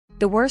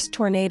The worst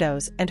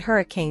tornadoes and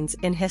hurricanes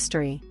in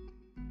history.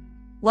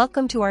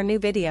 Welcome to our new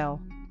video.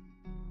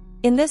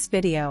 In this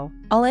video,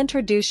 I'll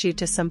introduce you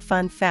to some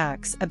fun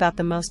facts about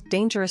the most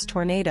dangerous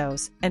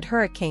tornadoes and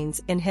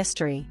hurricanes in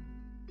history.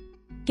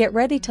 Get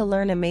ready to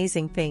learn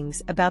amazing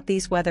things about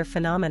these weather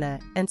phenomena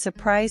and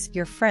surprise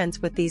your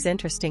friends with these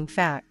interesting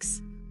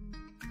facts.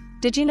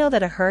 Did you know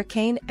that a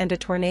hurricane and a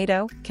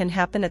tornado can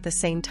happen at the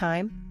same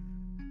time?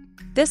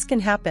 This can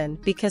happen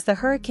because the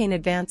hurricane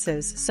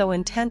advances so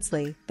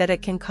intensely that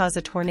it can cause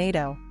a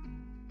tornado.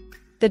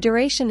 The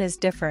duration is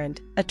different.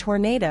 A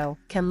tornado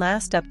can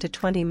last up to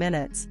 20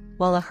 minutes,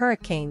 while a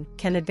hurricane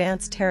can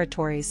advance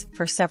territories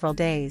for several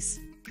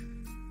days.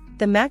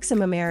 The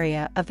maximum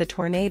area of the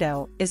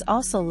tornado is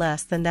also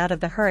less than that of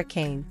the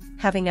hurricane,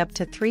 having up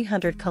to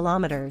 300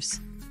 kilometers.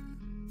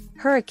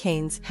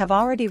 Hurricanes have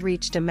already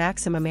reached a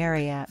maximum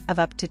area of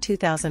up to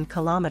 2,000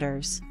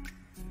 kilometers.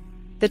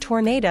 The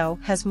tornado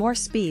has more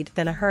speed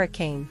than a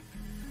hurricane.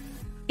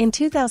 In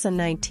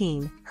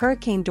 2019,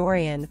 Hurricane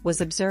Dorian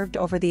was observed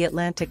over the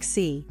Atlantic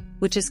Sea,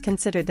 which is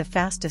considered the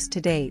fastest to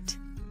date.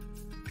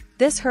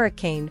 This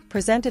hurricane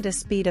presented a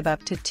speed of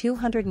up to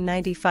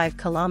 295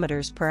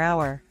 kilometers per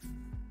hour.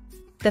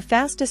 The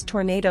fastest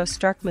tornado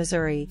struck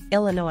Missouri,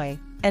 Illinois,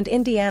 and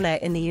Indiana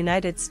in the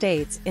United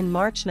States in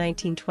March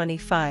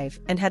 1925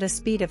 and had a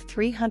speed of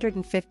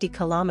 350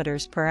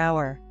 kilometers per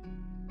hour.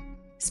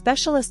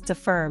 Specialists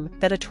affirm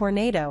that a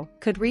tornado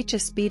could reach a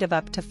speed of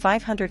up to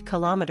 500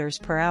 kilometers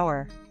per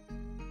hour.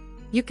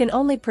 You can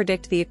only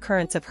predict the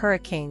occurrence of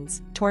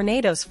hurricanes.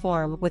 Tornadoes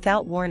form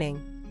without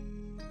warning.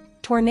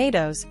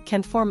 Tornadoes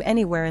can form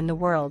anywhere in the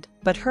world,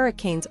 but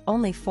hurricanes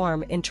only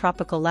form in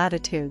tropical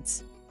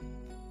latitudes.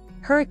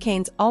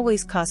 Hurricanes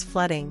always cause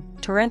flooding,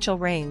 torrential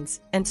rains,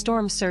 and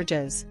storm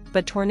surges,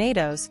 but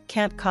tornadoes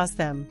can't cause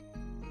them.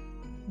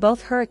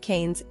 Both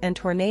hurricanes and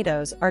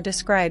tornadoes are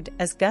described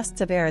as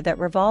gusts of air that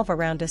revolve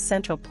around a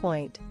central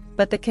point,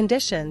 but the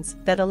conditions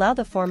that allow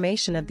the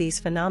formation of these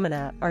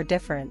phenomena are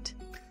different.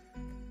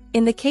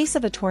 In the case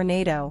of a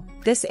tornado,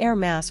 this air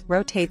mass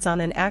rotates on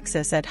an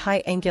axis at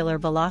high angular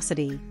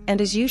velocity and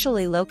is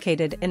usually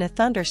located in a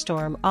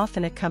thunderstorm,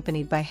 often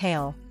accompanied by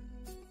hail.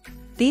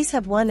 These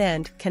have one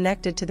end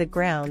connected to the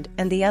ground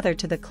and the other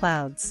to the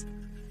clouds.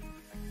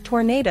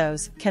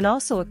 Tornadoes can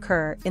also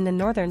occur in the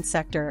northern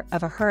sector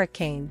of a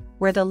hurricane,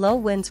 where the low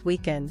winds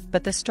weaken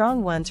but the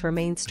strong ones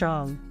remain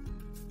strong.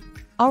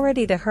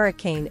 Already the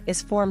hurricane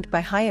is formed by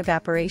high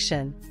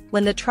evaporation,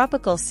 when the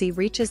tropical sea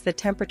reaches the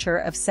temperature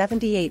of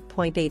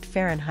 78.8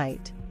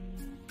 Fahrenheit.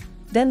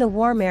 Then the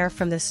warm air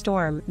from the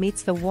storm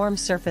meets the warm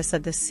surface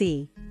of the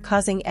sea,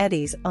 causing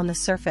eddies on the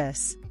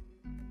surface.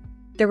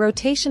 The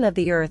rotation of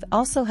the Earth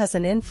also has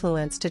an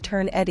influence to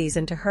turn eddies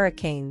into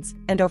hurricanes,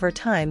 and over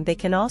time they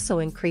can also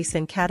increase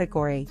in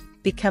category,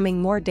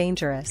 becoming more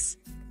dangerous.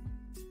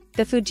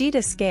 The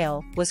Fujita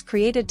scale was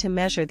created to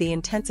measure the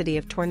intensity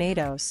of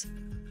tornadoes.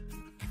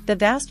 The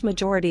vast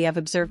majority of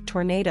observed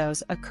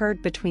tornadoes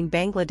occurred between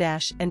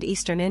Bangladesh and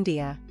eastern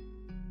India.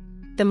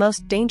 The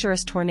most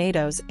dangerous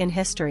tornadoes in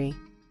history.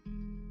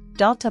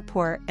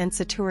 Daltapur and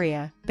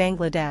Saturia,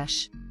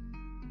 Bangladesh.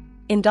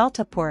 In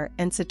Daltapur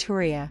and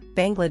Saturia,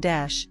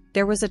 Bangladesh,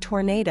 there was a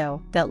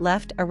tornado that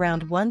left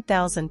around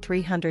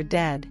 1,300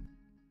 dead.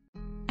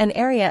 An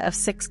area of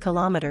 6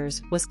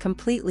 kilometers was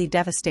completely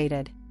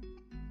devastated.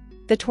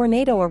 The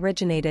tornado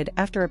originated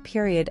after a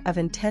period of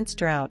intense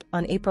drought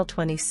on April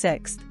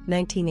 26,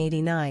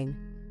 1989.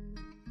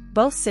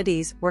 Both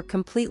cities were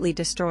completely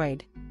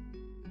destroyed.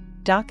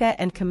 Dhaka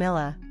and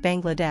Kamilla,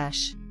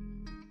 Bangladesh.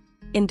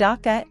 In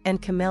Dhaka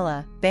and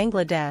Kamilla,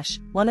 Bangladesh,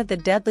 one of the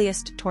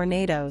deadliest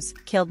tornadoes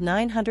killed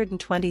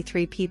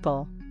 923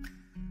 people.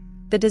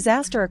 The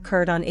disaster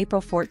occurred on April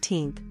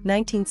 14,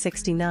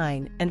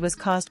 1969 and was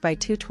caused by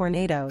two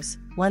tornadoes,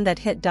 one that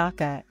hit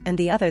Dhaka and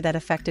the other that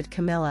affected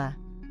Kamilla.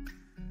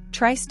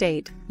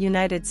 Tri-state,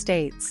 United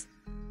States.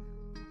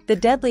 The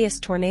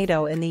deadliest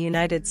tornado in the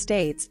United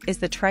States is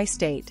the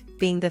tri-state,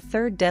 being the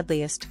third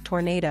deadliest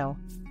tornado.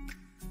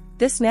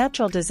 This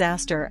natural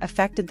disaster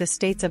affected the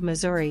states of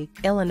Missouri,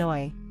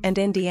 Illinois, and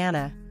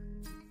Indiana.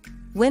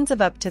 Winds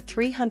of up to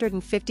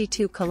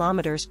 352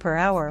 kilometers per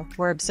hour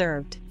were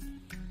observed.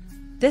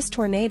 This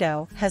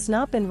tornado has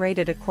not been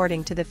rated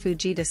according to the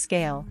Fujita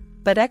scale,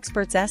 but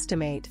experts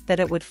estimate that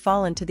it would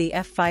fall into the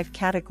F5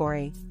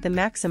 category, the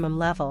maximum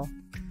level.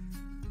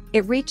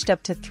 It reached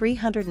up to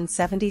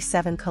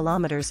 377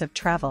 kilometers of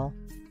travel.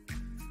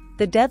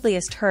 The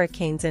deadliest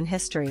hurricanes in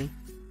history.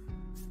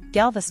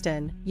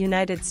 Galveston,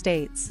 United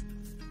States.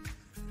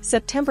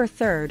 September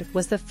 3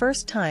 was the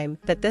first time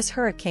that this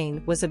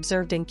hurricane was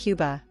observed in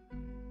Cuba.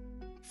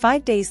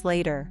 5 days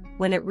later,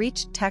 when it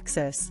reached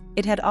Texas,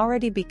 it had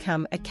already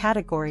become a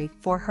Category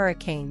 4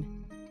 hurricane.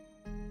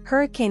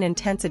 Hurricane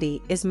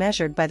intensity is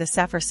measured by the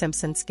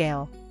Saffir-Simpson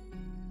scale.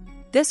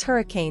 This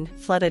hurricane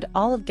flooded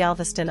all of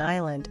Galveston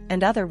Island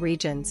and other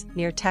regions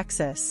near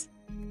Texas.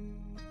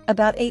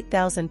 About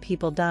 8,000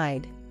 people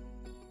died.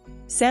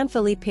 San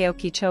Felipe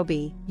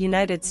Okeechobee,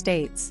 United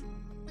States.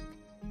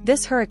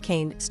 This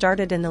hurricane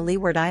started in the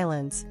Leeward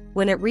Islands,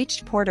 When it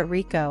reached Puerto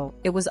Rico,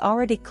 it was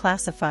already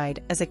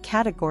classified as a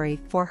Category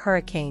 4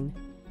 hurricane.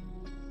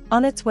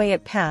 On its way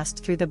it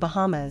passed through the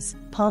Bahamas,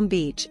 Palm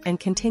Beach and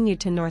continued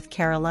to North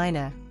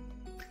Carolina.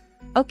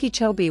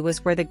 Okeechobee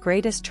was where the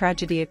greatest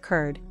tragedy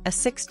occurred, a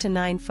 6 to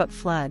 9 foot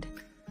flood.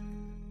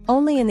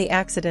 Only in the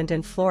accident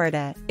in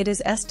Florida, it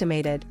is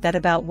estimated that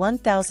about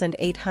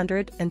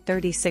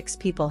 1,836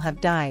 people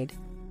have died.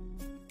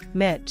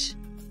 Mitch.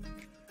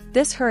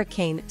 This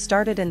hurricane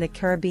started in the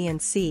Caribbean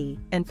Sea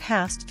and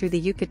passed through the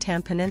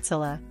Yucatan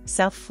Peninsula,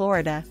 South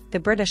Florida, the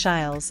British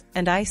Isles,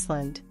 and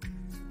Iceland.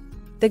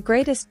 The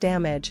greatest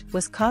damage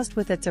was caused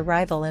with its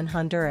arrival in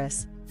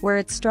Honduras, where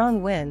its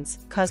strong winds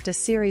caused a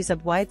series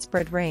of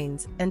widespread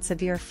rains and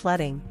severe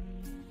flooding.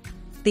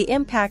 The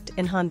impact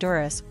in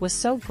Honduras was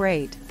so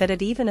great that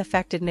it even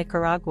affected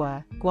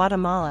Nicaragua,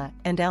 Guatemala,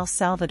 and El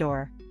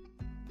Salvador.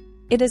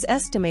 It is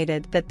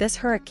estimated that this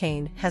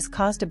hurricane has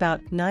caused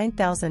about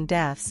 9,000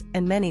 deaths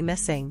and many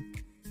missing.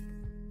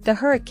 The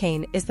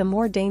hurricane is the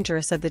more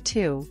dangerous of the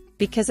two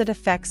because it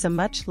affects a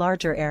much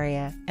larger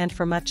area and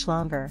for much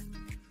longer.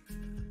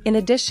 In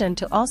addition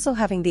to also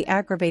having the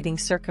aggravating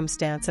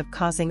circumstance of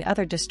causing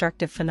other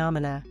destructive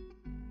phenomena.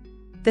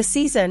 The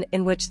season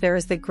in which there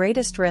is the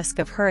greatest risk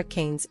of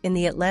hurricanes in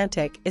the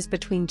Atlantic is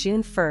between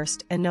June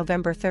 1st and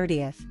November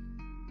 30th.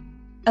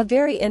 A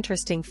very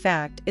interesting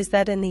fact is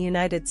that in the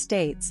United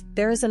States,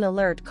 there is an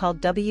alert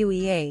called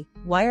WEA,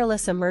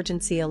 Wireless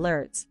Emergency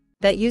Alerts,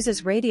 that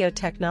uses radio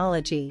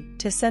technology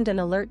to send an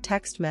alert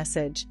text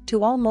message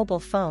to all mobile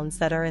phones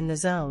that are in the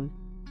zone.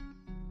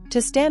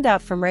 To stand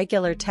out from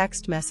regular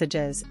text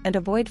messages and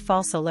avoid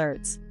false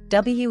alerts,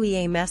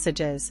 WEA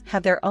messages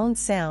have their own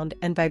sound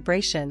and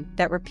vibration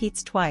that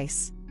repeats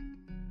twice.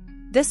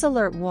 This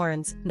alert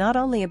warns not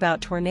only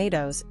about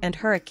tornadoes and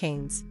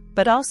hurricanes,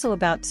 but also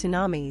about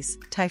tsunamis,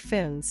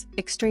 typhoons,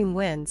 extreme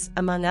winds,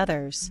 among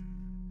others.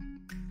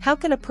 How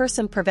can a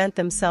person prevent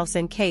themselves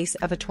in case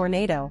of a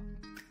tornado?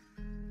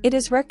 It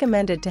is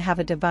recommended to have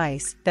a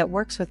device that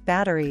works with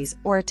batteries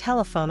or a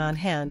telephone on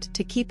hand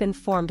to keep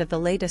informed of the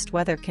latest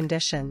weather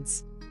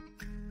conditions.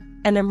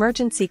 An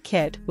emergency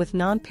kit with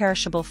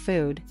non-perishable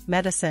food,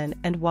 medicine,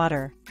 and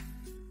water.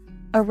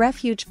 A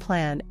refuge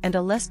plan and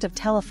a list of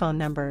telephone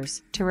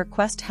numbers to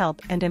request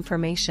help and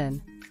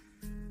information.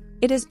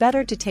 It is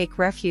better to take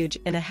refuge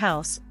in a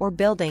house or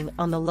building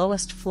on the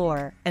lowest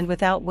floor and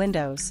without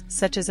windows,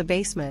 such as a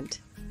basement.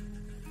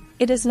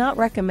 It is not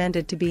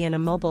recommended to be in a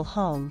mobile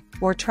home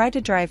or try to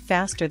drive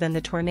faster than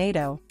the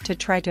tornado to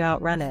try to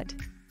outrun it.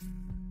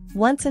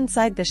 Once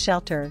inside the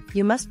shelter,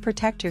 you must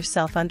protect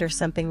yourself under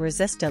something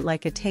resistant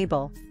like a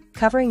table,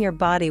 covering your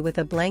body with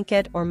a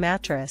blanket or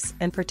mattress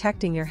and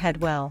protecting your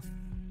head well.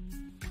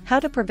 How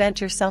to prevent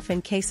yourself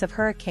in case of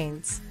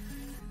hurricanes?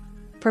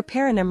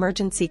 Prepare an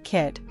emergency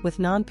kit with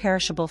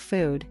non-perishable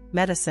food,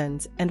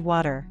 medicines, and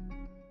water.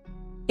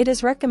 It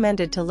is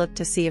recommended to look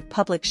to see if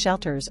public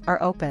shelters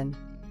are open.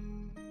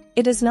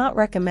 It is not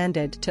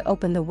recommended to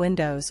open the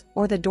windows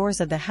or the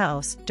doors of the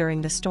house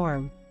during the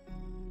storm.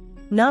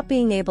 Not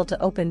being able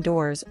to open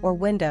doors or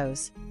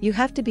windows, you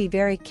have to be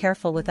very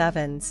careful with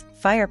ovens,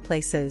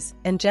 fireplaces,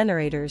 and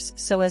generators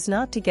so as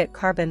not to get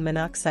carbon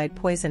monoxide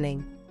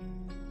poisoning.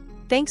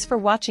 Thanks for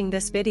watching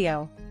this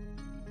video.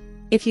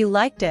 If you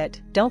liked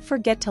it, don't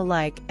forget to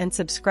like and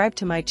subscribe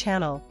to my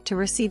channel to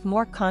receive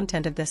more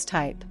content of this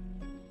type.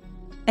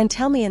 And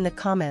tell me in the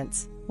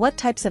comments, what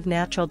types of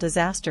natural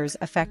disasters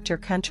affect your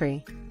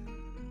country?